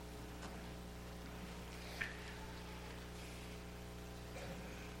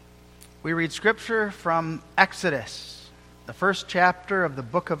We read scripture from Exodus, the first chapter of the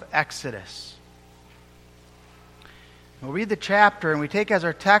book of Exodus. We'll read the chapter and we take as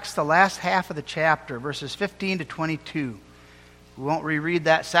our text the last half of the chapter, verses 15 to 22. We won't reread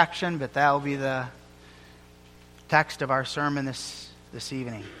that section, but that will be the text of our sermon this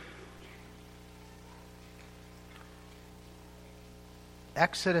evening.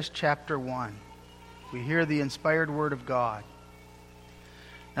 Exodus chapter 1. We hear the inspired word of God.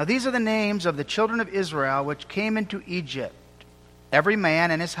 Now these are the names of the children of Israel which came into Egypt. Every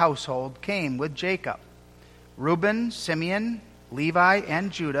man and his household came with Jacob. Reuben, Simeon, Levi, and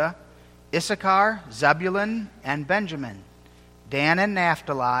Judah, Issachar, Zebulun, and Benjamin, Dan and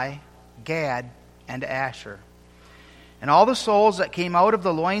Naphtali, Gad, and Asher. And all the souls that came out of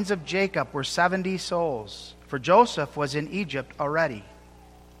the loins of Jacob were 70 souls, for Joseph was in Egypt already.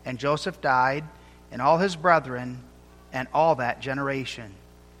 And Joseph died, and all his brethren, and all that generation.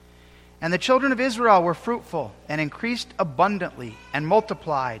 And the children of Israel were fruitful, and increased abundantly, and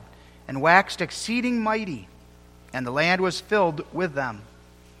multiplied, and waxed exceeding mighty, and the land was filled with them.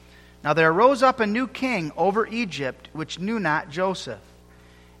 Now there arose up a new king over Egypt, which knew not Joseph.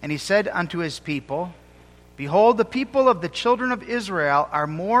 And he said unto his people, Behold, the people of the children of Israel are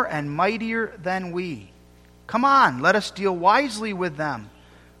more and mightier than we. Come on, let us deal wisely with them,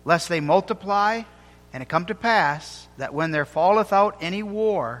 lest they multiply, and it come to pass that when there falleth out any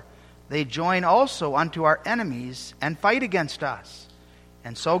war, they join also unto our enemies, and fight against us,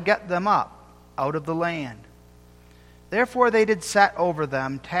 and so get them up out of the land. Therefore they did set over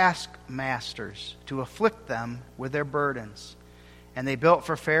them taskmasters, to afflict them with their burdens. And they built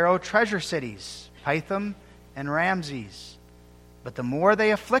for Pharaoh treasure cities, Pithom and Ramses. But the more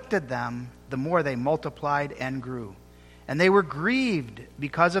they afflicted them, the more they multiplied and grew. And they were grieved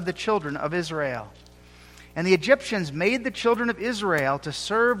because of the children of Israel. And the Egyptians made the children of Israel to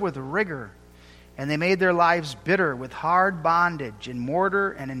serve with rigor. And they made their lives bitter with hard bondage, in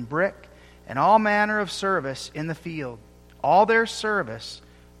mortar and in brick, and all manner of service in the field. All their service,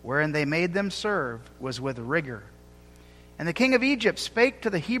 wherein they made them serve, was with rigor. And the king of Egypt spake to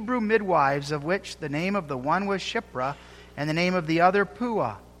the Hebrew midwives, of which the name of the one was Shiphrah, and the name of the other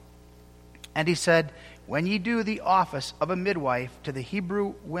Puah. And he said, When ye do the office of a midwife to the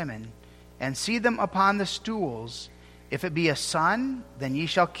Hebrew women, and see them upon the stools, if it be a son, then ye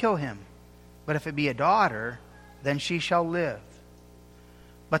shall kill him. But if it be a daughter, then she shall live.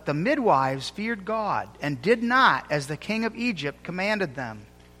 But the midwives feared God, and did not as the king of Egypt commanded them,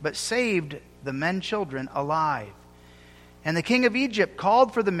 but saved the men children alive. And the king of Egypt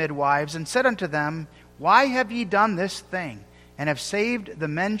called for the midwives, and said unto them, Why have ye done this thing, and have saved the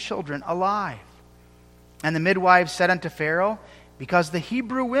men children alive? And the midwives said unto Pharaoh, Because the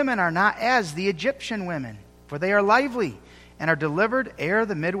Hebrew women are not as the Egyptian women, for they are lively, and are delivered ere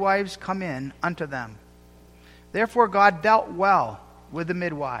the midwives come in unto them. Therefore God dealt well with the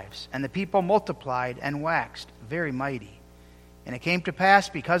midwives, and the people multiplied and waxed very mighty. And it came to pass,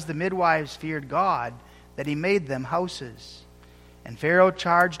 because the midwives feared God, that he made them houses. And Pharaoh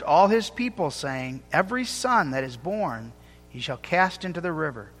charged all his people, saying, Every son that is born he shall cast into the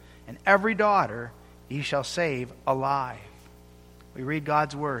river, and every daughter he shall save alive. We read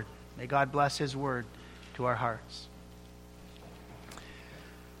God's word. May God bless his word to our hearts.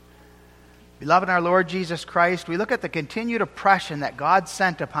 Beloved in our Lord Jesus Christ, we look at the continued oppression that God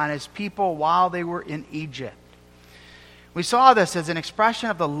sent upon his people while they were in Egypt. We saw this as an expression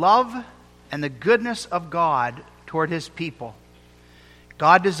of the love and the goodness of God toward his people.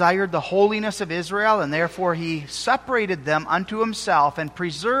 God desired the holiness of Israel, and therefore he separated them unto himself and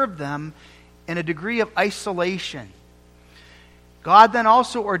preserved them in a degree of isolation. God then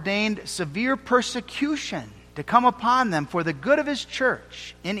also ordained severe persecution to come upon them for the good of his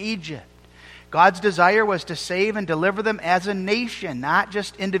church in Egypt. God's desire was to save and deliver them as a nation, not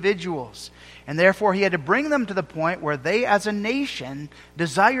just individuals. And therefore he had to bring them to the point where they as a nation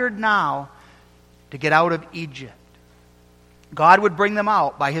desired now to get out of Egypt. God would bring them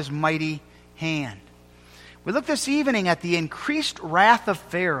out by his mighty hand. We look this evening at the increased wrath of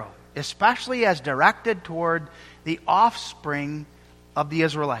Pharaoh, especially as directed toward the offspring of the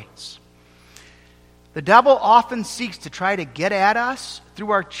Israelites. The devil often seeks to try to get at us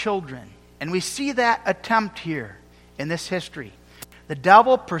through our children, and we see that attempt here in this history. The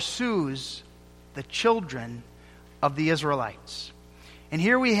devil pursues the children of the Israelites. And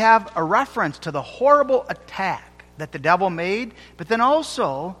here we have a reference to the horrible attack that the devil made, but then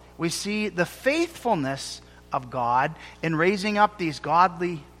also we see the faithfulness of God in raising up these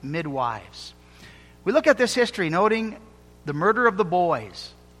godly midwives. We look at this history noting the murder of the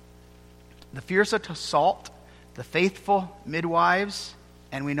boys, the fierce assault, the faithful midwives,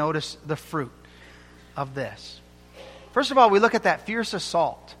 and we notice the fruit of this. First of all, we look at that fierce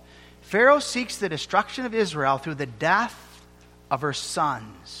assault. Pharaoh seeks the destruction of Israel through the death of her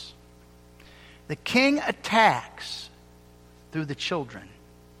sons. The king attacks through the children.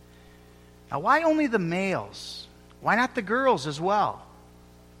 Now, why only the males? Why not the girls as well?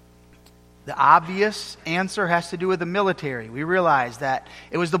 The obvious answer has to do with the military. We realize that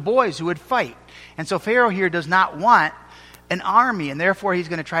it was the boys who would fight. And so Pharaoh here does not want an army, and therefore he's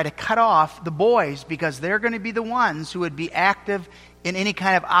going to try to cut off the boys because they're going to be the ones who would be active in any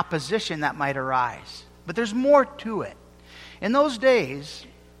kind of opposition that might arise. But there's more to it. In those days,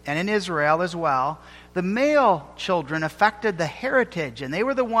 and in Israel as well, the male children affected the heritage, and they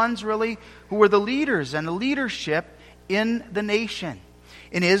were the ones really who were the leaders and the leadership in the nation.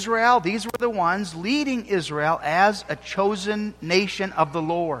 In Israel, these were the ones leading Israel as a chosen nation of the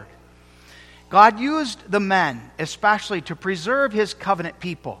Lord. God used the men especially to preserve his covenant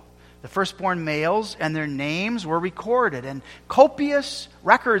people. The firstborn males and their names were recorded, and copious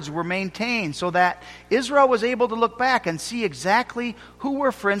records were maintained so that Israel was able to look back and see exactly who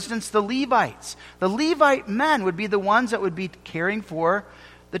were, for instance, the Levites. The Levite men would be the ones that would be caring for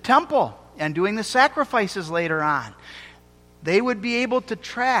the temple and doing the sacrifices later on. They would be able to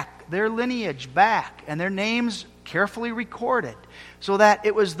track their lineage back and their names carefully recorded so that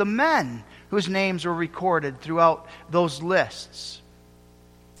it was the men whose names were recorded throughout those lists.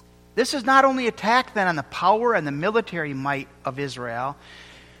 This is not only an attack then on the power and the military might of Israel,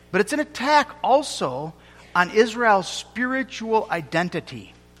 but it's an attack also on Israel's spiritual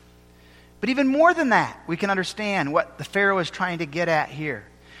identity. But even more than that, we can understand what the Pharaoh is trying to get at here.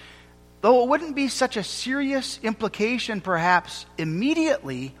 Though it wouldn't be such a serious implication perhaps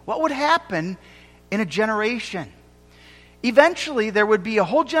immediately, what would happen in a generation? Eventually, there would be a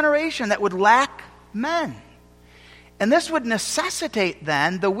whole generation that would lack men. And this would necessitate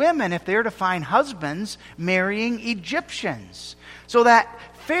then the women, if they were to find husbands, marrying Egyptians. So that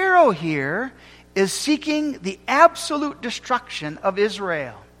Pharaoh here is seeking the absolute destruction of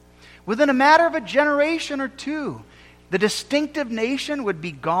Israel. Within a matter of a generation or two, the distinctive nation would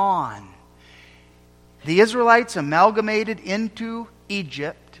be gone. The Israelites amalgamated into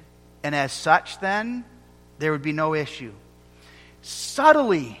Egypt, and as such then, there would be no issue.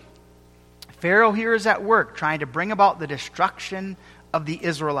 Subtly, Pharaoh here is at work trying to bring about the destruction of the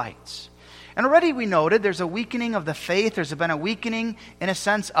Israelites. And already we noted there's a weakening of the faith. There's been a weakening, in a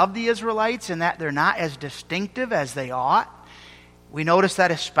sense, of the Israelites in that they're not as distinctive as they ought. We notice that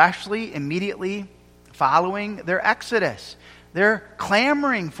especially immediately following their exodus. They're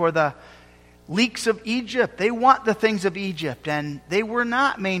clamoring for the leeks of Egypt. They want the things of Egypt, and they were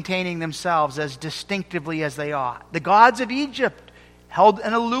not maintaining themselves as distinctively as they ought. The gods of Egypt held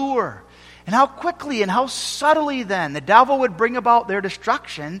an allure. And how quickly and how subtly then the devil would bring about their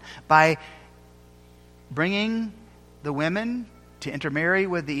destruction by bringing the women to intermarry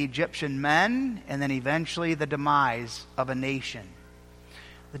with the Egyptian men, and then eventually the demise of a nation.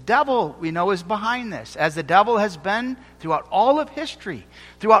 The devil, we know, is behind this, as the devil has been throughout all of history.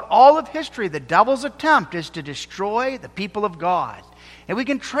 Throughout all of history, the devil's attempt is to destroy the people of God. And we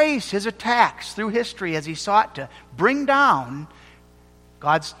can trace his attacks through history as he sought to bring down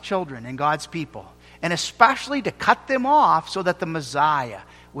God's children and God's people, and especially to cut them off so that the Messiah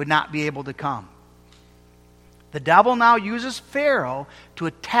would not be able to come. The devil now uses Pharaoh to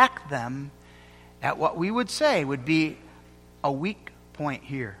attack them at what we would say would be a weak point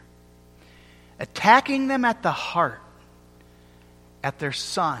here. Attacking them at the heart, at their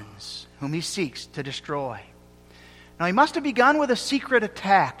sons, whom he seeks to destroy. Now, he must have begun with a secret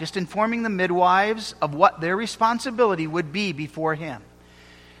attack, just informing the midwives of what their responsibility would be before him.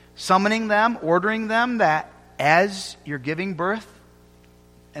 Summoning them, ordering them that as you're giving birth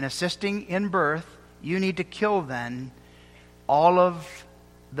and assisting in birth, you need to kill then all of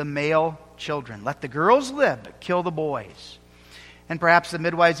the male children. Let the girls live, but kill the boys. And perhaps the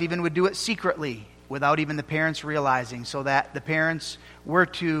midwives even would do it secretly without even the parents realizing, so that the parents were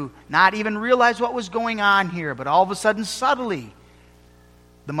to not even realize what was going on here, but all of a sudden, subtly,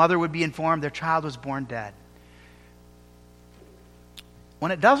 the mother would be informed their child was born dead.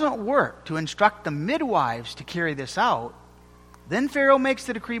 When it doesn't work to instruct the midwives to carry this out, then Pharaoh makes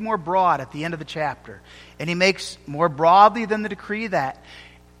the decree more broad at the end of the chapter. And he makes more broadly than the decree that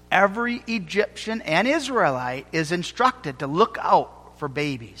every Egyptian and Israelite is instructed to look out for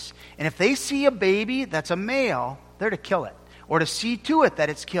babies. And if they see a baby that's a male, they're to kill it, or to see to it that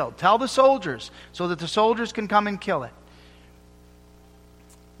it's killed. Tell the soldiers so that the soldiers can come and kill it.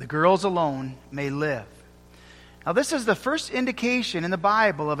 The girls alone may live. Now, this is the first indication in the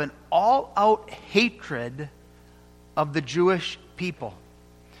Bible of an all-out hatred of the Jewish people.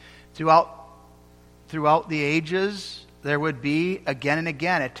 Throughout the ages, there would be again and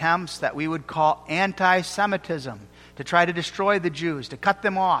again attempts that we would call anti-Semitism to try to destroy the Jews, to cut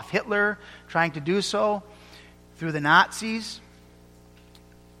them off. Hitler trying to do so through the Nazis.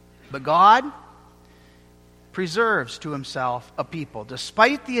 But God preserves to himself a people.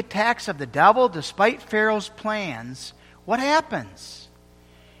 Despite the attacks of the devil, despite Pharaoh's plans, what happens?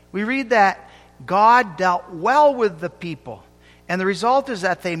 We read that God dealt well with the people, and the result is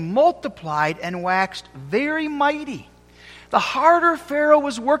that they multiplied and waxed very mighty. The harder Pharaoh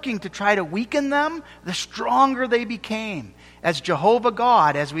was working to try to weaken them, the stronger they became, as Jehovah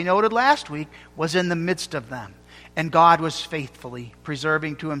God, as we noted last week, was in the midst of them. And God was faithfully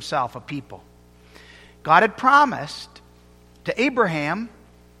preserving to himself a people. God had promised to Abraham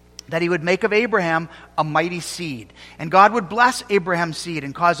that he would make of Abraham a mighty seed. And God would bless Abraham's seed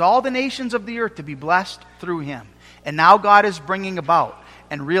and cause all the nations of the earth to be blessed through him. And now God is bringing about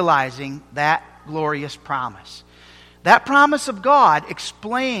and realizing that glorious promise. That promise of God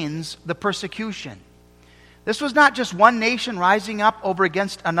explains the persecution. This was not just one nation rising up over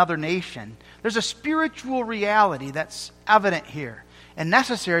against another nation. There's a spiritual reality that's evident here and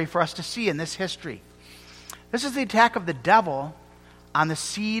necessary for us to see in this history. This is the attack of the devil on the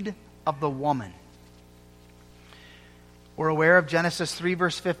seed of the woman. We're aware of Genesis 3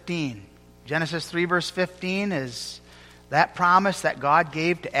 verse 15. Genesis 3 verse 15 is that promise that God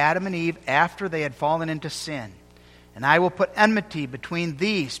gave to Adam and Eve after they had fallen into sin. And I will put enmity between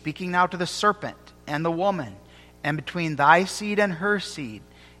thee, speaking now to the serpent and the woman, and between thy seed and her seed.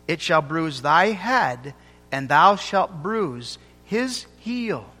 It shall bruise thy head, and thou shalt bruise his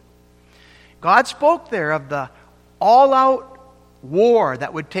heel. God spoke there of the all-out war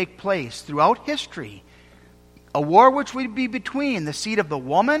that would take place throughout history. A war which would be between the seed of the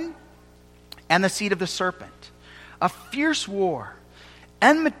woman and the seed of the serpent. A fierce war.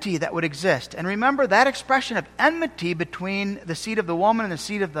 Enmity that would exist. And remember, that expression of enmity between the seed of the woman and the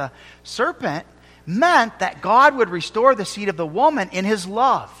seed of the serpent meant that God would restore the seed of the woman in his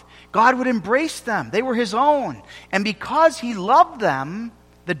love. God would embrace them. They were his own. And because he loved them,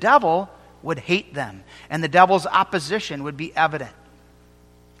 the devil would hate them. And the devil's opposition would be evident.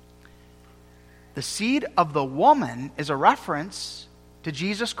 The seed of the woman is a reference to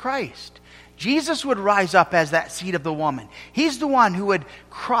Jesus Christ. Jesus would rise up as that seed of the woman. He's the one who would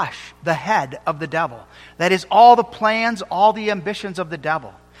crush the head of the devil. That is, all the plans, all the ambitions of the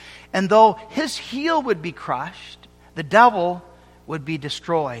devil. And though his heel would be crushed, the devil would be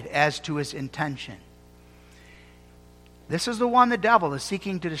destroyed as to his intention. This is the one the devil is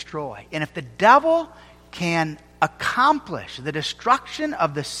seeking to destroy. And if the devil can accomplish the destruction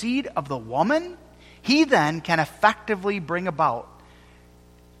of the seed of the woman, he then can effectively bring about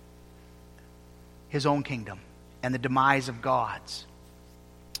his own kingdom and the demise of God's.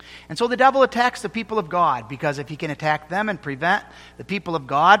 And so the devil attacks the people of God, because if he can attack them and prevent the people of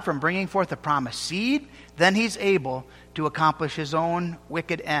God from bringing forth the promised seed, then he's able to accomplish his own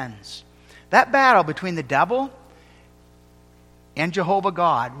wicked ends. That battle between the devil and Jehovah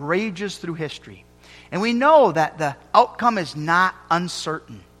God rages through history. And we know that the outcome is not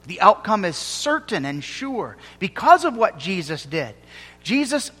uncertain. The outcome is certain and sure because of what Jesus did.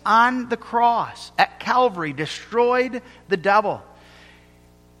 Jesus on the cross at Calvary destroyed the devil.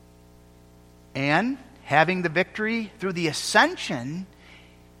 And having the victory through the ascension,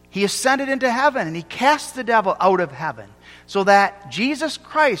 he ascended into heaven and he cast the devil out of heaven, so that Jesus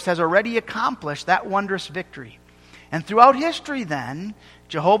Christ has already accomplished that wondrous victory. And throughout history then,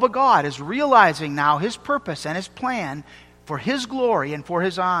 Jehovah God is realizing now his purpose and his plan for his glory and for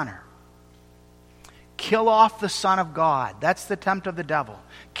his honor. Kill off the Son of God. That's the attempt of the devil.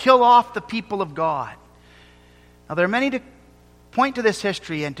 Kill off the people of God. Now there are many to point to this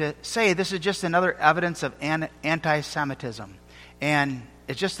history and to say this is just another evidence of anti-Semitism. And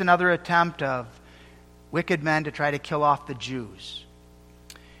it's just another attempt of wicked men to try to kill off the Jews.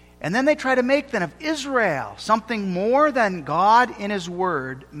 And then they try to make then of Israel something more than God in his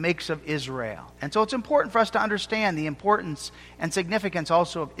word makes of Israel. And so it's important for us to understand the importance and significance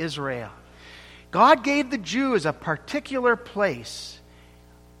also of Israel. God gave the Jews a particular place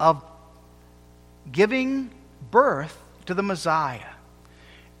of giving birth to the Messiah.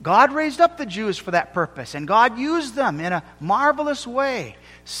 God raised up the Jews for that purpose, and God used them in a marvelous way,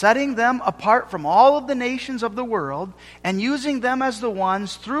 setting them apart from all of the nations of the world and using them as the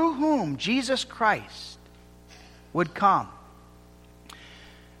ones through whom Jesus Christ would come.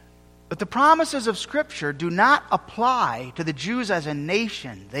 But the promises of Scripture do not apply to the Jews as a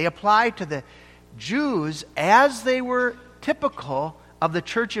nation. They apply to the Jews as they were typical of the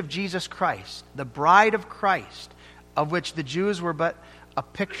church of Jesus Christ, the bride of Christ, of which the Jews were but a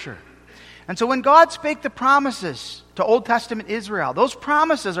picture. And so when God spake the promises to Old Testament Israel, those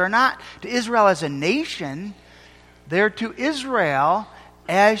promises are not to Israel as a nation, they're to Israel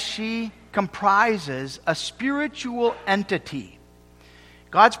as she comprises a spiritual entity.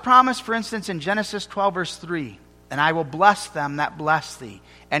 God's promise, for instance, in Genesis 12, verse 3, "And I will bless them that bless thee,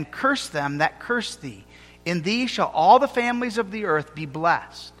 and curse them that curse thee. In thee shall all the families of the earth be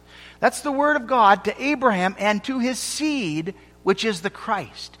blessed." That's the word of God to Abraham and to his seed, which is the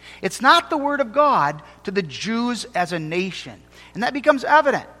Christ. It's not the word of God to the Jews as a nation. And that becomes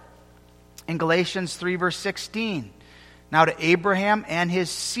evident in Galatians 3, verse 16. "Now to Abraham and his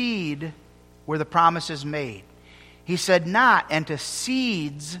seed were the promises made. He said not, and to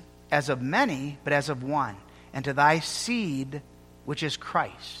seeds as of many, but as of one, and to thy seed, which is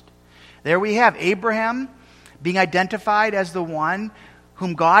Christ." There we have Abraham being identified as the one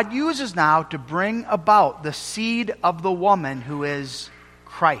whom God uses now to bring about the seed of the woman who is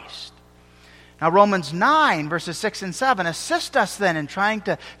Christ. Now Romans 9, verses 6 and 7 assist us then in trying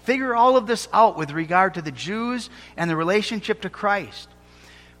to figure all of this out with regard to the Jews and the relationship to Christ.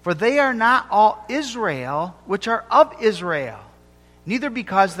 "For they are not all Israel which are of Israel, neither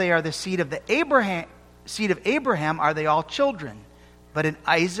because they are the seed of Abraham are they all children, but in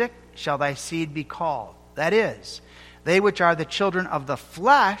Isaac shall thy seed be called. That is, they which are the children of the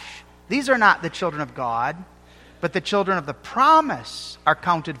flesh, these are not the children of God, but the children of the promise are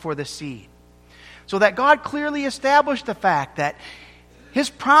counted for the seed." So that God clearly established the fact that his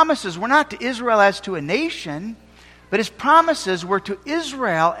promises were not to Israel as to a nation, but his promises were to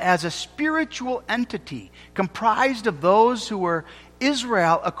Israel as a spiritual entity, comprised of those who were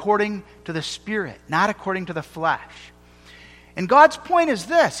Israel according to the Spirit, not according to the flesh. And God's point is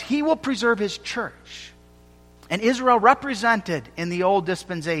this: he will preserve his church. And Israel represented in the old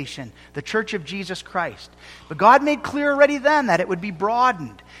dispensation the church of Jesus Christ. But God made clear already then that it would be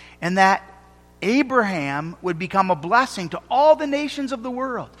broadened, and that Abraham would become a blessing to all the nations of the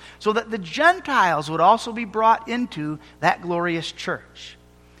world, so that the Gentiles would also be brought into that glorious church.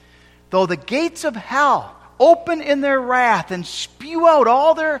 Though the gates of hell open in their wrath and spew out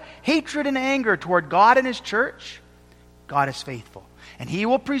all their hatred and anger toward God and his church, God is faithful, and he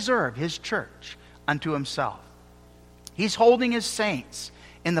will preserve his church unto himself. He's holding his saints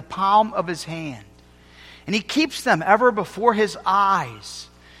in the palm of his hand, and he keeps them ever before his eyes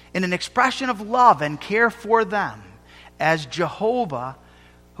in an expression of love and care for them as Jehovah,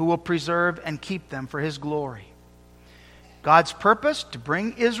 who will preserve and keep them for his glory. God's purpose to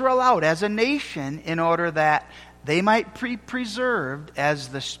bring Israel out as a nation in order that they might be preserved as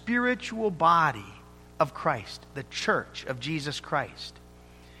the spiritual body of Christ, the church of Jesus Christ.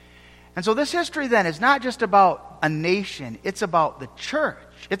 And so this history then is not just about a nation, it's about the church.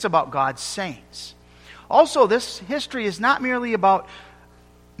 It's about God's saints. Also, this history is not merely about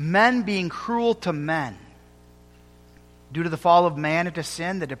men being cruel to men. Due to the fall of man into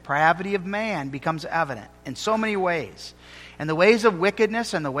sin, the depravity of man becomes evident in so many ways. And the ways of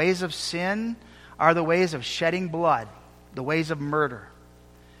wickedness and the ways of sin are the ways of shedding blood, the ways of murder.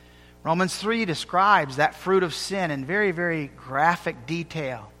 Romans 3 describes that fruit of sin in very, very graphic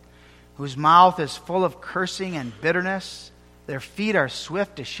detail, whose mouth is full of cursing and bitterness. Their feet are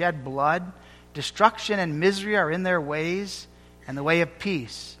swift to shed blood. Destruction and misery are in their ways, and the way of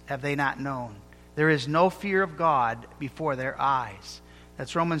peace have they not known. There is no fear of God before their eyes.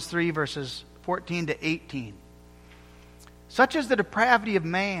 That's Romans 3, verses 14 to 18. Such is the depravity of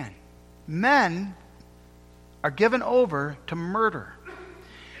man. Men are given over to murder.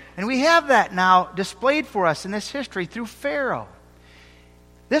 And we have that now displayed for us in this history through Pharaoh.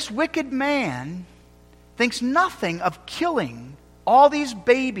 This wicked man thinks nothing of killing all these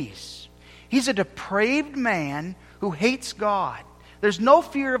babies. He's a depraved man who hates God. There's no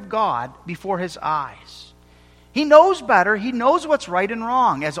fear of God before his eyes. He knows better. He knows what's right and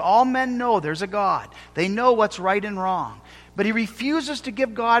wrong. As all men know, there's a God. They know what's right and wrong. But he refuses to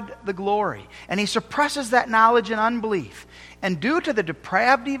give God the glory. And he suppresses that knowledge in unbelief. And due to the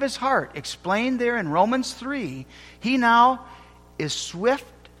depravity of his heart, explained there in Romans 3, he now is swift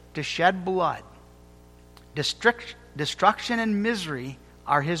to shed blood. Destruction and misery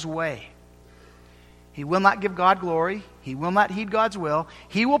are his way. He will not give God glory. He will not heed God's will.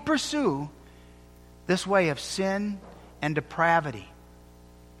 He will pursue this way of sin and depravity.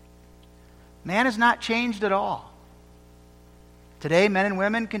 Man has not changed at all. Today, men and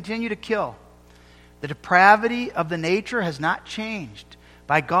women continue to kill. The depravity of the nature has not changed.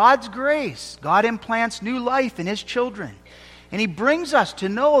 By God's grace, God implants new life in his children. And he brings us to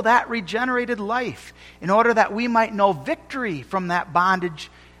know that regenerated life in order that we might know victory from that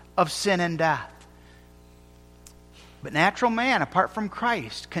bondage of sin and death. But natural man, apart from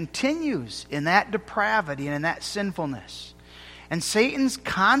Christ, continues in that depravity and in that sinfulness. And Satan's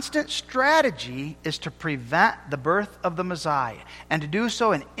constant strategy is to prevent the birth of the Messiah, and to do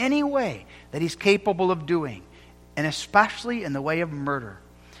so in any way that he's capable of doing, and especially in the way of murder,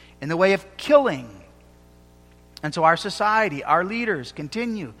 in the way of killing. And so our society, our leaders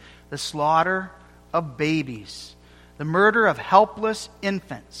continue the slaughter of babies, the murder of helpless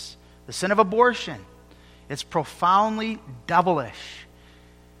infants, the sin of abortion. It's profoundly devilish.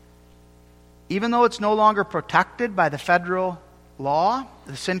 Even though it's no longer protected by the federal law,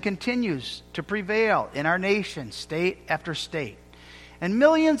 the sin continues to prevail in our nation, state after state. And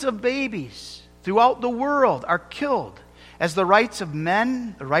millions of babies throughout the world are killed as the rights of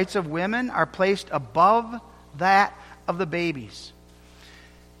men, the rights of women are placed above that of the babies.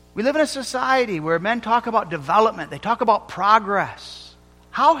 We live in a society where men talk about development, they talk about progress.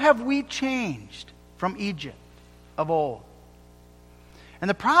 How have we changed from Egypt of old? And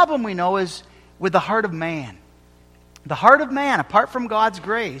the problem we know is with the heart of man. The heart of man, apart from God's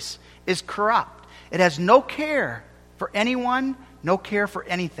grace, is corrupt. It has no care for anyone, no care for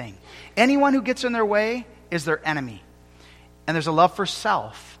anything. Anyone who gets in their way is their enemy. And there's a love for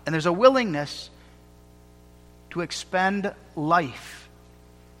self, and there's a willingness to expend life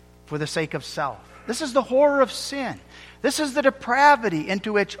for the sake of self. This is the horror of sin. This is the depravity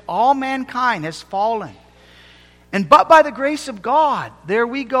into which all mankind has fallen. And but by the grace of God, there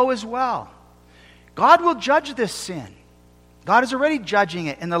we go as well. God will judge this sin. God is already judging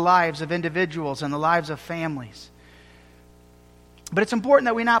it in the lives of individuals and the lives of families. But it's important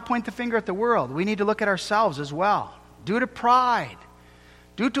that we not point the finger at the world. We need to look at ourselves as well. Due to pride,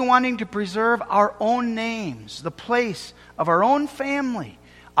 due to wanting to preserve our own names, the place of our own family,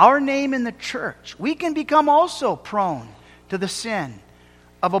 our name in the church, we can become also prone to the sin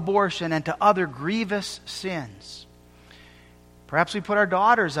of abortion and to other grievous sins. Perhaps we put our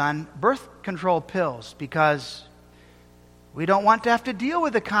daughters on birth control pills because we don't want to have to deal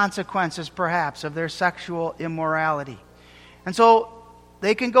with the consequences, perhaps, of their sexual immorality. And so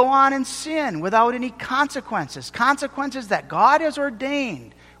they can go on and sin without any consequences. Consequences that God has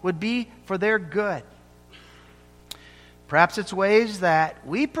ordained would be for their good. Perhaps it's ways that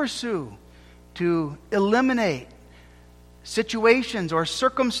we pursue to eliminate situations or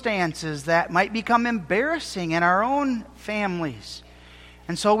circumstances that might become embarrassing in our own families.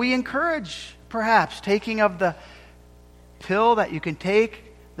 And so we encourage, perhaps, taking of the pill that you can take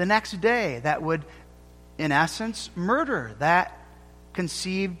the next day that would, in essence, murder that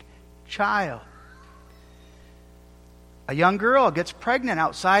conceived child. A young girl gets pregnant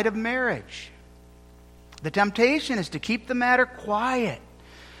outside of marriage. The temptation is to keep the matter quiet,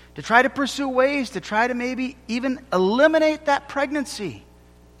 to try to pursue ways to try to maybe even eliminate that pregnancy.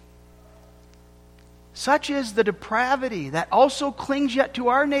 Such is the depravity that also clings yet to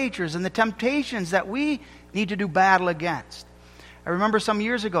our natures and the temptations that we need to do battle against. I remember some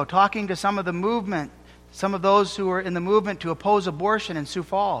years ago talking to some of the movement, some of those who were in the movement to oppose abortion in Sioux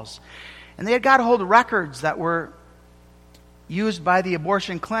Falls. And they had got a hold of records that were used by the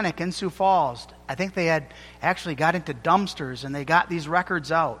abortion clinic in Sioux Falls. I think they had actually got into dumpsters and they got these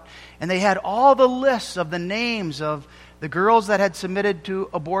records out. And they had all the lists of the names of the girls that had submitted to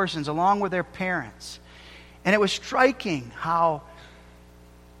abortions along with their parents. And it was striking how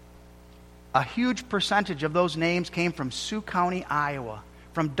a huge percentage of those names came from Sioux County, Iowa,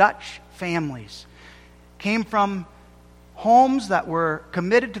 from Dutch families, came from homes that were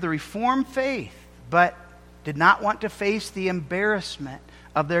committed to the Reformed faith, but did not want to face the embarrassment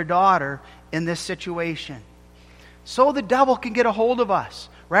of their daughter in this situation. So the devil can get a hold of us.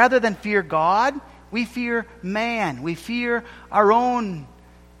 Rather than fear God, we fear man. We fear our own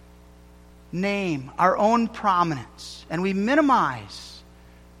name, our own prominence, and we minimize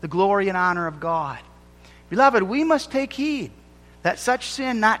the glory and honor of God. Beloved, we must take heed that such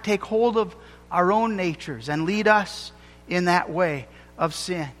sin not take hold of our own natures and lead us in that way of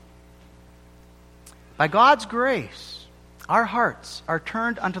sin. By God's grace, our hearts are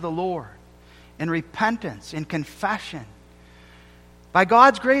turned unto the Lord in repentance, in confession. By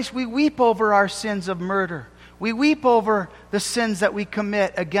God's grace, we weep over our sins of murder. We weep over the sins that we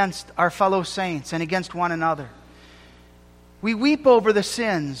commit against our fellow saints and against one another. We weep over the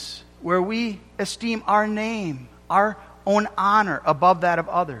sins where we esteem our name, our own honor above that of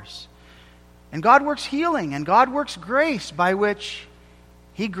others. And God works healing and God works grace by which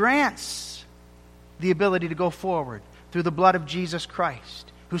He grants the ability to go forward through the blood of Jesus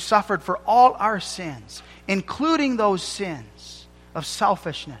Christ, who suffered for all our sins, including those sins of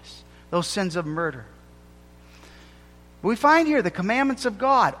selfishness, those sins of murder. We find here the commandments of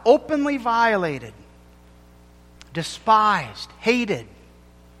God openly violated. despised, hated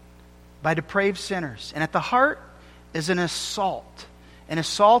by depraved sinners. And at the heart is an assault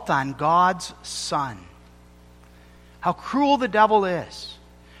on God's Son. How cruel the devil is.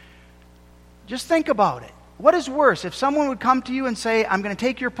 Just think about it. What is worse, if someone would come to you and say, I'm going to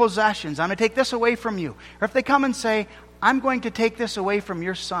take your possessions, I'm going to take this away from you. Or if they come and say, I'm going to take this away from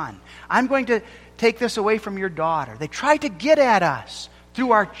your son. I'm going to take this away from your daughter. They try to get at us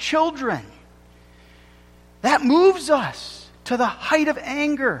through our children. That moves us to the height of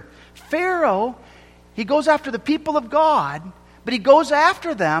anger. Pharaoh, he goes after the people of God, but he goes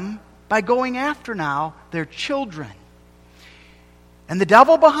after them by going after now their children. And the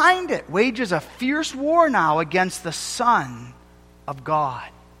devil behind it wages a fierce war now against the Son of God.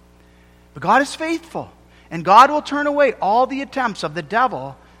 But God is faithful, and God will turn away all the attempts of the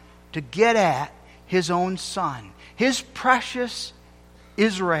devil to get at his own Son, his precious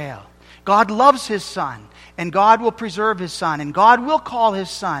Israel. God loves his Son, and God will preserve his Son, and God will call his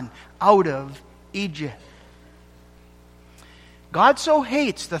Son out of Egypt. God so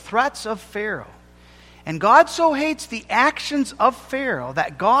hates the threats of Pharaoh, and God so hates the actions of Pharaoh,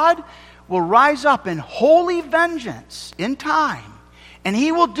 that God will rise up in holy vengeance in time, and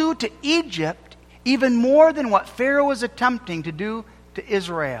he will do to Egypt even more than what Pharaoh was attempting to do to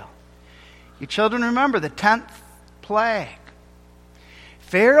Israel. You children remember the 10th plague.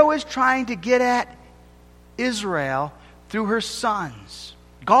 Pharaoh is trying to get at Israel through her sons.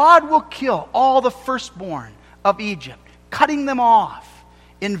 God will kill all the firstborn of Egypt, cutting them off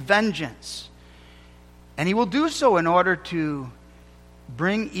in vengeance. And he will do so in order to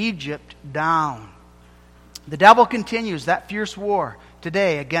bring Egypt down. The devil continues that fierce war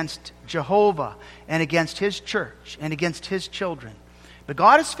today against Jehovah and against his church and against his children. But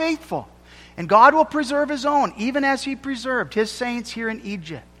God is faithful, and God will preserve his own, even as he preserved his saints here in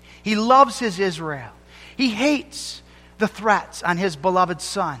Egypt. He loves his Israel. He hates the threats on his beloved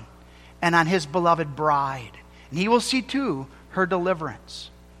Son and on his beloved bride. And he will see to her deliverance.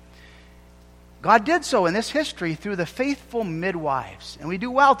 God did so in this history through the faithful midwives, and we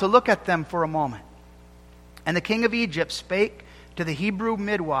do well to look at them for a moment. And the king of Egypt spake to the Hebrew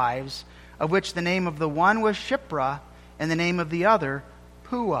midwives, of which the name of the one was Shiphrah, and the name of the other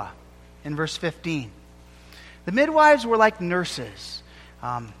Puah, in verse 15. The midwives were like nurses.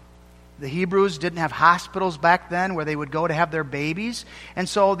 The Hebrews didn't have hospitals back then where they would go to have their babies, and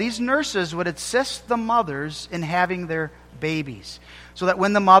so these nurses would assist the mothers in having their babies. So that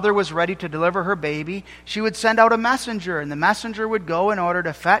when the mother was ready to deliver her baby, she would send out a messenger, and the messenger would go in order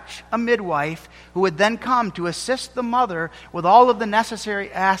to fetch a midwife who would then come to assist the mother with all of the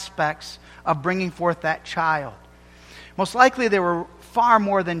necessary aspects of bringing forth that child. Most likely there were far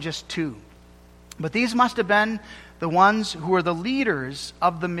more than just two. But these must have been the ones who were the leaders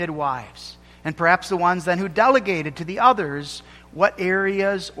of the midwives, and perhaps the ones then who delegated to the others what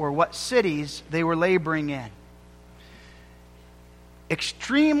areas or what cities they were laboring in.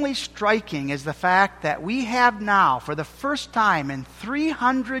 Extremely striking is the fact that we have now, for the first time in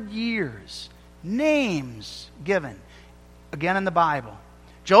 300 years, names given, again in the Bible.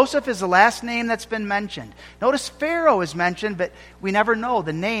 Joseph is the last name that's been mentioned. Notice Pharaoh is mentioned, but we never know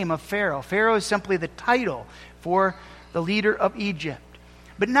the name of Pharaoh. Pharaoh is simply the title for the leader of Egypt.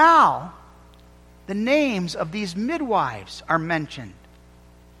 But now, the names of these midwives are mentioned.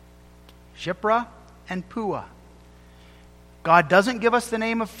 Shiphrah and Puah. God doesn't give us the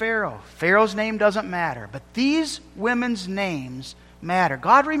name of Pharaoh. Pharaoh's name doesn't matter. But these women's names matter.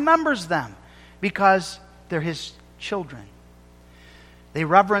 God remembers them because they're his children. They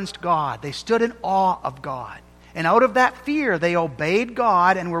reverenced God. They stood in awe of God. And out of that fear, they obeyed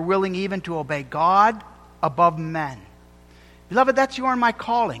God and were willing even to obey God above men. Beloved, that's your and my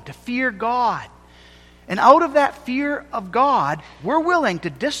calling, to fear God. And out of that fear of God, we're willing to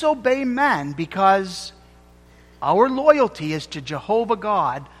disobey men because our loyalty is to Jehovah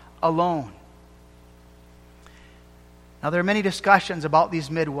God alone. Now, there are many discussions about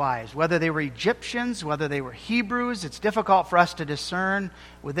these midwives, whether they were Egyptians, whether they were Hebrews. It's difficult for us to discern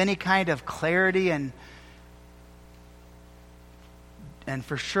with any kind of clarity and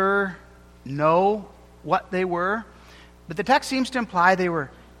for sure know what they were. But the text seems to imply they were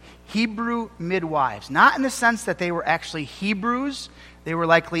Hebrew midwives, not in the sense that they were actually Hebrews. They were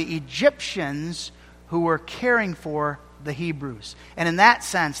likely Egyptians who were caring for the Hebrews. And in that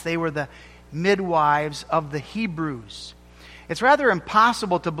sense, they were the midwives of the Hebrews. It's rather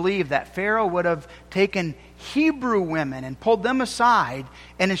impossible to believe that Pharaoh would have taken Hebrew women and pulled them aside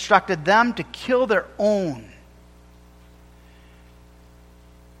and instructed them to kill their own.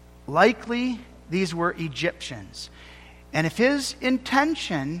 Likely, these were Egyptians. And if his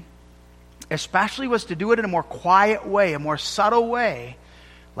intention especially was to do it in a more quiet way, a more subtle way,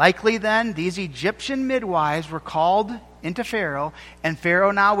 likely then these Egyptian midwives were called into Pharaoh, and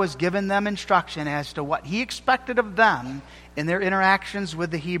Pharaoh now was giving them instruction as to what he expected of them in their interactions with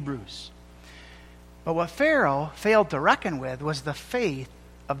the Hebrews. But what Pharaoh failed to reckon with was the faith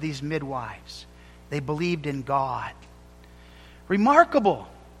of these midwives. They believed in God. Remarkable.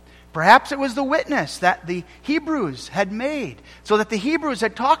 Perhaps it was the witness that the Hebrews had made, so that the Hebrews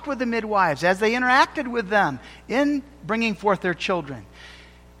had talked with the midwives as they interacted with them in bringing forth their children.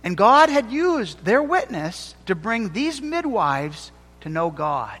 And God had used their witness to bring these midwives to know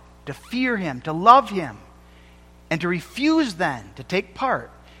God, to fear Him, to love Him, and to refuse then to take part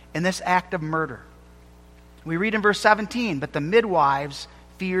in this act of murder. We read in verse 17, but the midwives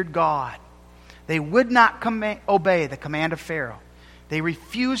feared God. They would not obey the command of Pharaoh. They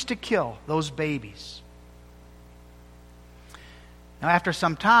refused to kill those babies. Now, after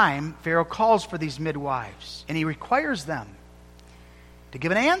some time, Pharaoh calls for these midwives, and he requires them to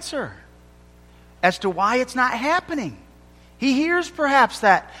give an answer as to why it's not happening. He hears perhaps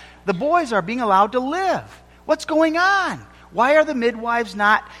that the boys are being allowed to live. What's going on? Why are the midwives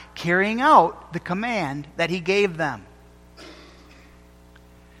not carrying out the command that he gave them?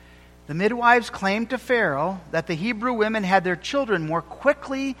 The midwives claimed to Pharaoh that the Hebrew women had their children more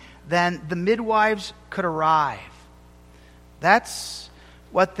quickly than the midwives could arrive. That's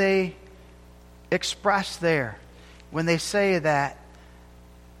what they express there when they say that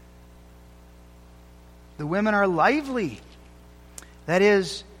the women are lively. That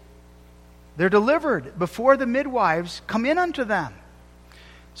is, they're delivered before the midwives come in unto them,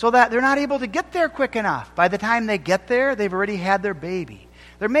 so that they're not able to get there quick enough. By the time they get there, they've already had their baby.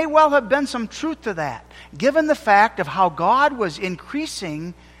 There may well have been some truth to that, given the fact of how God was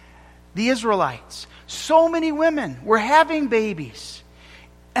increasing the Israelites. So many women were having babies,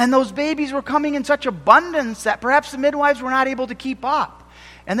 and those babies were coming in such abundance that perhaps the midwives were not able to keep up.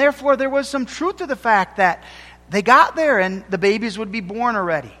 And therefore, there was some truth to the fact that they got there and the babies would be born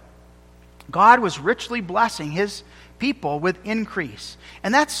already. God was richly blessing His people with increase.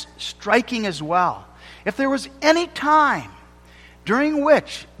 And that's striking as well. If there was any time during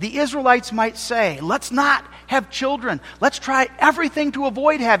which the Israelites might say, let's not have children, let's try everything to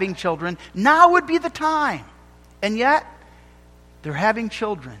avoid having children, now would be the time. And yet, they're having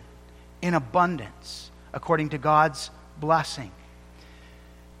children in abundance according to God's blessing.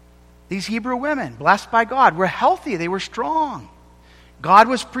 These Hebrew women, blessed by God, were healthy, they were strong. God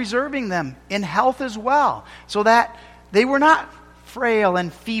was preserving them in health as well, so that they were not frail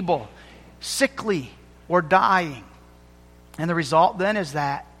and feeble, sickly, or dying. And the result then is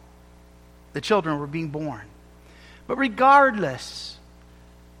that the children were being born. But regardless,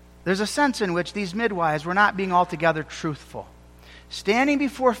 there's a sense in which these midwives were not being altogether truthful. Standing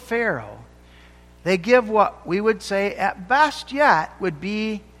before Pharaoh, they give what we would say at best yet would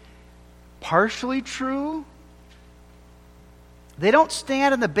be partially true. They don't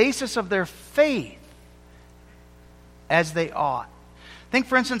stand on the basis of their faith as they ought. Think,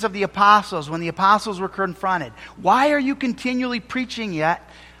 for instance, of the apostles, when the apostles were confronted. Why are you continually preaching yet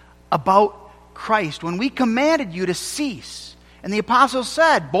about Christ when we commanded you to cease? And the apostles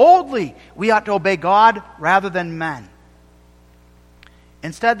said, boldly, we ought to obey God rather than men.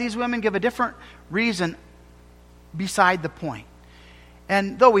 Instead, these women give a different reason beside the point.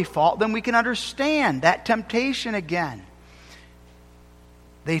 And though we fault them, we can understand that temptation again.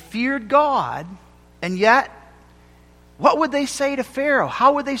 They feared God, and yet, what would they say to Pharaoh?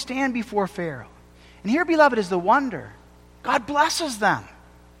 How would they stand before Pharaoh? And here, beloved, is the wonder. God blesses them.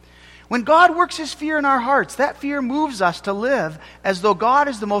 When God works His fear in our hearts, that fear moves us to live as though God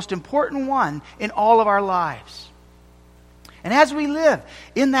is the most important one in all of our lives. And as we live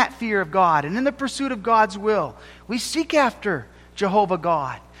in that fear of God and in the pursuit of God's will, we seek after Jehovah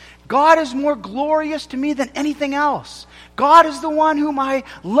God. God is more glorious to me than anything else. God is the one whom I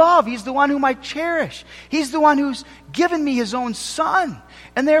love. He's the one whom I cherish. He's the one who's given me His own Son.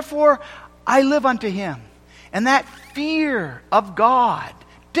 And therefore, I live unto Him. And that fear of God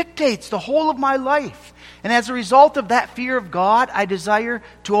dictates the whole of my life. And as a result of that fear of God, I desire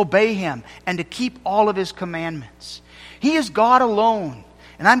to obey Him and to keep all of His commandments. He is God alone.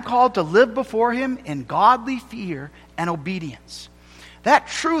 And I'm called to live before Him in godly fear and obedience. That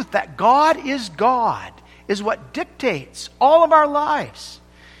truth that God is what dictates all of our lives.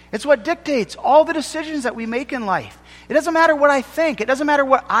 It's what dictates all the decisions that we make in life. It doesn't matter what I think. It doesn't matter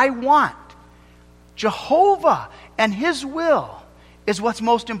what I want. Jehovah and His will is what's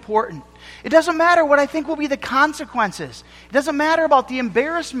most important. It doesn't matter what I think will be the consequences. It doesn't matter about the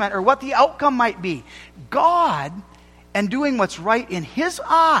embarrassment or what the outcome might be. God and doing what's right in His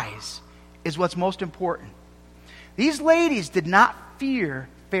eyes is what's most important. These ladies did not fear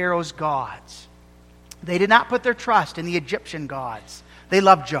Pharaoh's gods. They did not put their trust in the Egyptian gods. They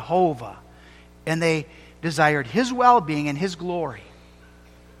loved Jehovah, and they desired His well-being and His glory.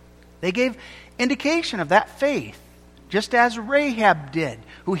 They gave indication of that faith, just as Rahab did,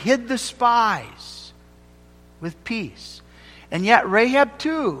 who hid the spies with peace. And yet Rahab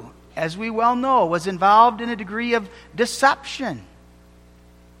too, as we well know, was involved in a degree of deception.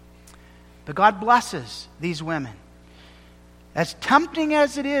 But God blesses these women. As tempting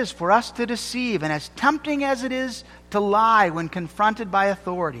as it is for us to deceive, and as tempting as it is to lie when confronted by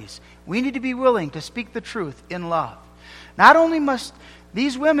authorities, we need to be willing to speak the truth in love. Not only must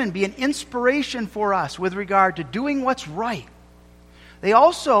these women be an inspiration for us with regard to doing what's right, they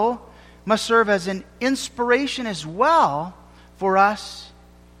also must serve as an inspiration as well for us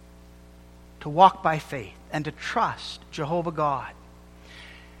to walk by faith and to trust Jehovah God.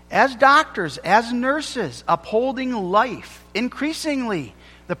 As doctors, as nurses, upholding life, increasingly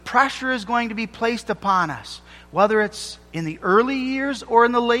the pressure is going to be placed upon us, whether it's in the early years or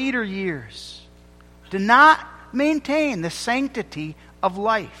in the later years, to not maintain the sanctity of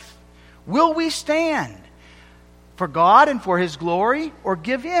life. Will we stand for God and for His glory, or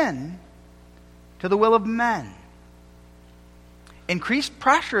give in to the will of men? Increased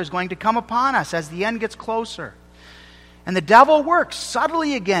pressure is going to come upon us as the end gets closer. And the devil works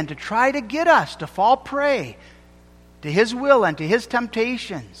subtly again to try to get us to fall prey to his will and to his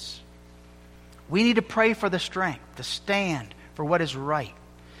temptations. We need to pray for the strength to stand for what is right,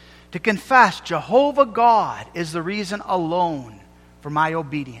 to confess Jehovah God is the reason alone for my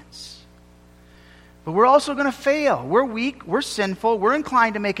obedience. But we're also going to fail. We're weak, we're sinful, we're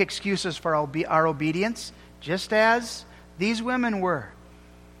inclined to make excuses for our obedience, just as these women were.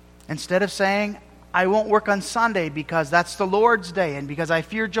 Instead of saying, I won't work on Sunday because that's the Lord's day and because I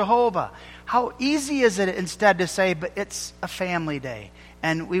fear Jehovah. How easy is it instead to say, but it's a family day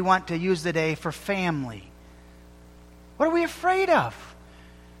and we want to use the day for family? What are we afraid of?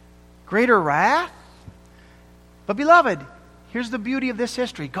 Greater wrath? But beloved, here's the beauty of this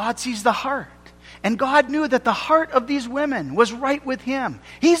history. God sees the heart. And God knew that the heart of these women was right with Him.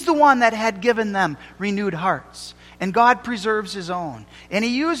 He's the one that had given them renewed hearts. And God preserves His own. And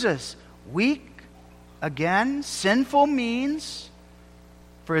He uses weak, again, sinful means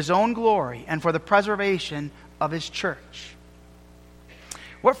for His own glory and for the preservation of His church.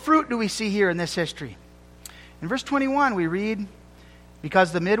 What fruit do we see here in this history? In verse 21 we read,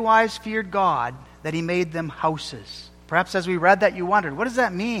 because the midwives feared God, that He made them houses. Perhaps as we read that you wondered, what does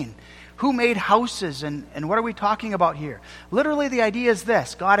that mean? Who made houses and what are we talking about here? Literally the idea is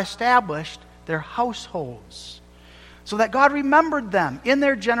this: God established their households, so that God remembered them in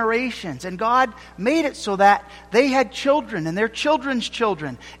their generations. And God made it so that they had children and their children's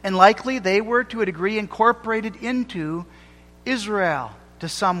children. And likely they were to a degree incorporated into Israel to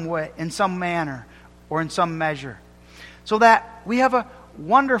some way, in some manner or in some measure. So that we have a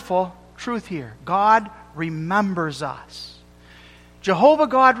wonderful truth here. God remembers us. Jehovah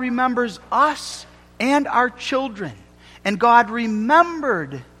God remembers us and our children. And God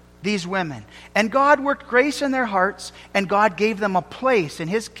remembered these women. And God worked grace in their hearts, and God gave them a place in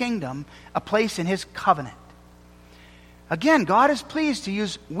His kingdom, a place in His covenant. Again, God is pleased to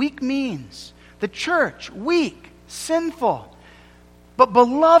use weak means. The church, weak, sinful, but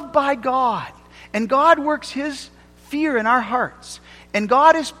beloved by God. And God works His fear in our hearts. And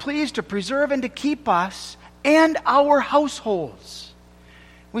God is pleased to preserve and to keep us and our households.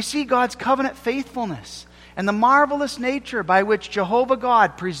 We see God's covenant faithfulness and the marvelous nature by which Jehovah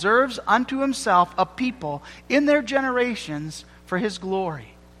God preserves unto Himself a people in their generations for His glory.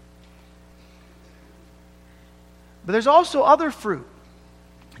 But there's also other fruit.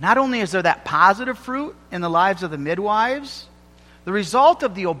 Not only is there that positive fruit in the lives of the midwives, the result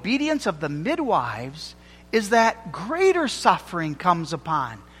of the obedience of the midwives is that greater suffering comes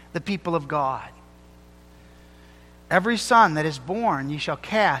upon the people of God. Every son that is born ye shall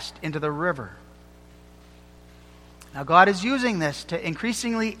cast into the river. Now God is using this to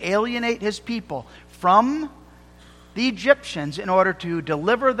increasingly alienate His people from the Egyptians in order to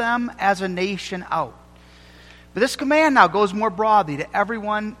deliver them as a nation out. But this command now goes more broadly to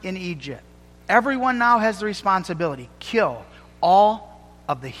everyone in Egypt. Everyone now has the responsibility: kill all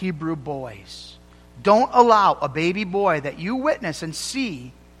of the Hebrew boys. Don't allow a baby boy that you witness and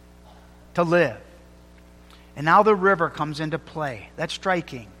see to live. And now the river comes into play. That's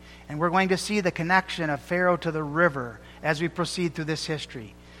striking. And we're going to see the connection of Pharaoh to the river as we proceed through this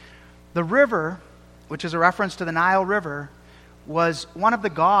history. The river, which is a reference to the Nile River, was one of the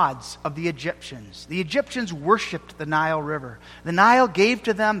gods of the Egyptians. The Egyptians worshipped the Nile River. The Nile gave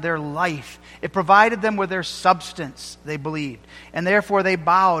to them their life. It provided them with their substance, they believed. And therefore they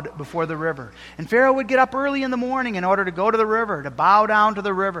bowed before the river. And Pharaoh would get up early in the morning in order to go to the river, to bow down to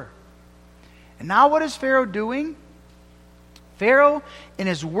the river. And now what is Pharaoh doing? Pharaoh, in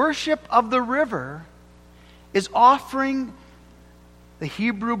his worship of the river, is offering the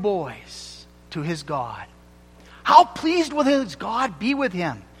Hebrew boys to his God. How pleased will his God be with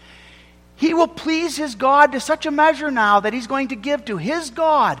him? He will please his God to such a measure now that he's going to give to his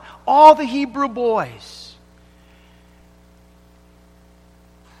God all the Hebrew boys.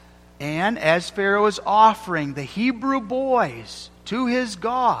 And as Pharaoh is offering the Hebrew boys to his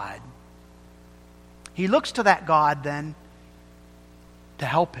God, he looks to that God then to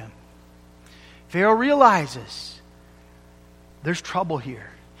help him. Pharaoh realizes there's trouble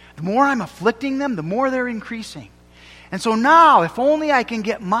here. The more I'm afflicting them, the more they're increasing. And so now, if only I can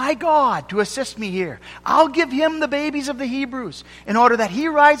get my God to assist me here, I'll give him the babies of the Hebrews in order that he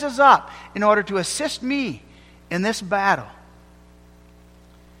rises up in order to assist me in this battle.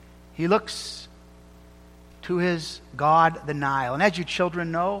 He looks to his God, the Nile. And as you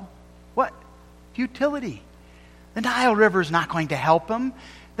children know, what? Futility. The Nile River is not going to help him.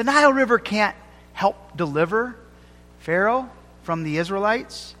 The Nile River can't help deliver Pharaoh from the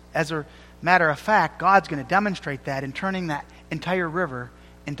Israelites. As a matter of fact, God's going to demonstrate that in turning that entire river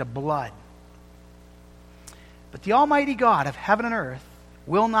into blood. But the Almighty God of heaven and earth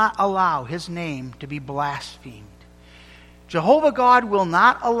will not allow his name to be blasphemed. Jehovah God will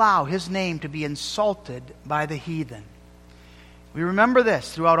not allow his name to be insulted by the heathen. We remember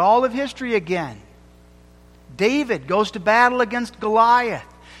this throughout all of history again. David goes to battle against Goliath.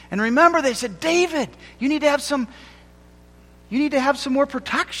 And remember, they said, David, you need to have some more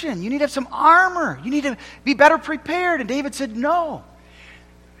protection. You need to have some armor. You need to be better prepared. And David said, no.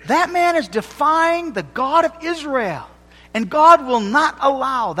 That man is defying the God of Israel. And God will not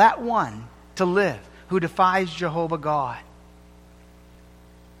allow that one to live who defies Jehovah God.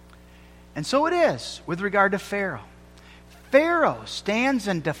 And so it is with regard to Pharaoh. Pharaoh stands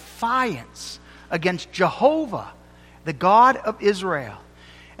in defiance against Jehovah, the God of Israel.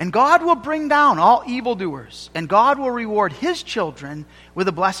 And God will bring down all evildoers, and God will reward his children with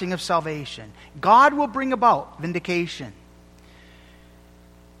a blessing of salvation. God will bring about vindication.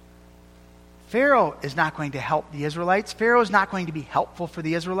 Pharaoh is not going to help the Israelites. Pharaoh is not going to be helpful for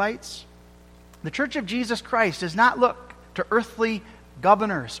the Israelites. The Church of Jesus Christ does not look to earthly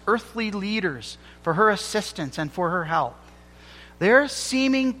governors, earthly leaders for her assistance and for her help. Their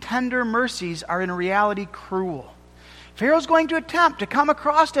seeming tender mercies are in reality cruel. Pharaoh's going to attempt to come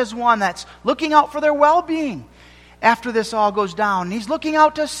across as one that's looking out for their well-being after this all goes down. And he's looking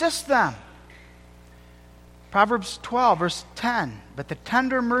out to assist them. Proverbs 12, verse 10, but the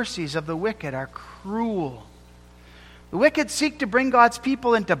tender mercies of the wicked are cruel. The wicked seek to bring God's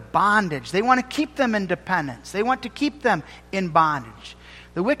people into bondage. They want to keep them in dependence. They want to keep them in bondage.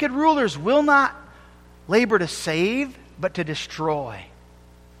 The wicked rulers will not labor to save, but to destroy.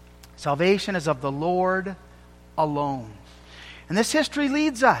 Salvation is of the Lord alone. And this history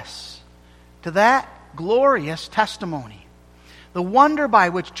leads us to that glorious testimony. The wonder by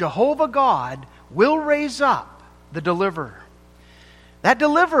which Jehovah God will raise up the deliverer. That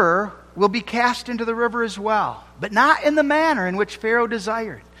deliverer will be cast into the river as well, but not in the manner in which Pharaoh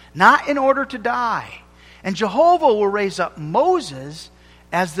desired, not in order to die. And Jehovah will raise up Moses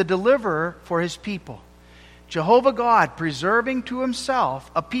as the deliverer for his people. Jehovah God preserving to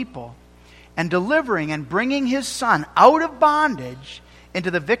himself a people and delivering and bringing his son out of bondage into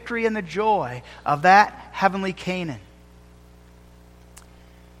the victory and the joy of that heavenly Canaan.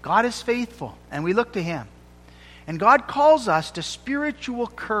 God is faithful, and we look to him. And God calls us to spiritual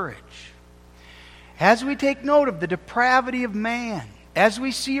courage. As we take note of the depravity of man, as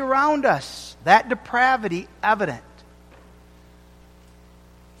we see around us that depravity evident,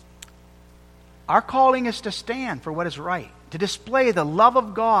 our calling is to stand for what is right, to display the love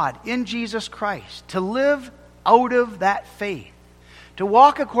of God in Jesus Christ, to live out of that faith, to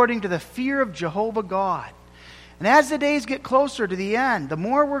walk according to the fear of Jehovah God. And as the days get closer to the end, the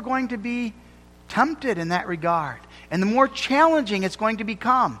more we're going to be tempted in that regard, and the more challenging it's going to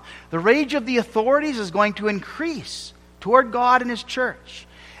become. The rage of the authorities is going to increase toward God and his church.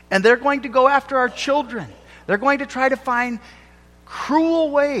 And they're going to go after our children. They're going to try to find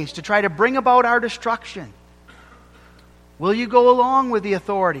cruel ways to try to bring about our destruction. Will you go along with the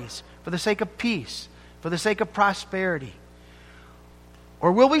authorities for the sake of peace, for the sake of prosperity?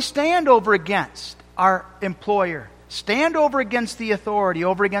 Or will we stand over against our employer, stand over against the authority,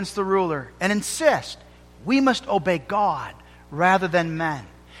 over against the ruler, and insist we must obey God rather than men.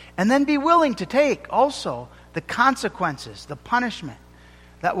 And then be willing to take also the consequences, the punishment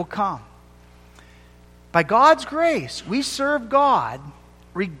that will come. By God's grace, we serve God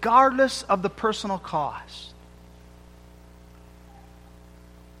regardless of the personal cost.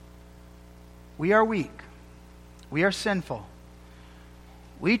 We are weak. We are sinful.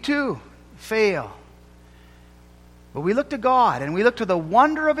 We too fail. But we look to God and we look to the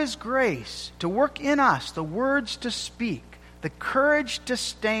wonder of His grace to work in us the words to speak, the courage to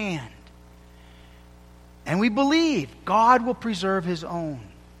stand. And we believe God will preserve His own.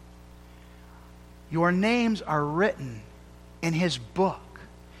 Your names are written in His book.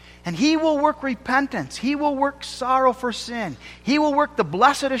 And He will work repentance. He will work sorrow for sin. He will work the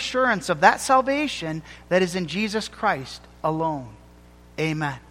blessed assurance of that salvation that is in Jesus Christ alone. Amen.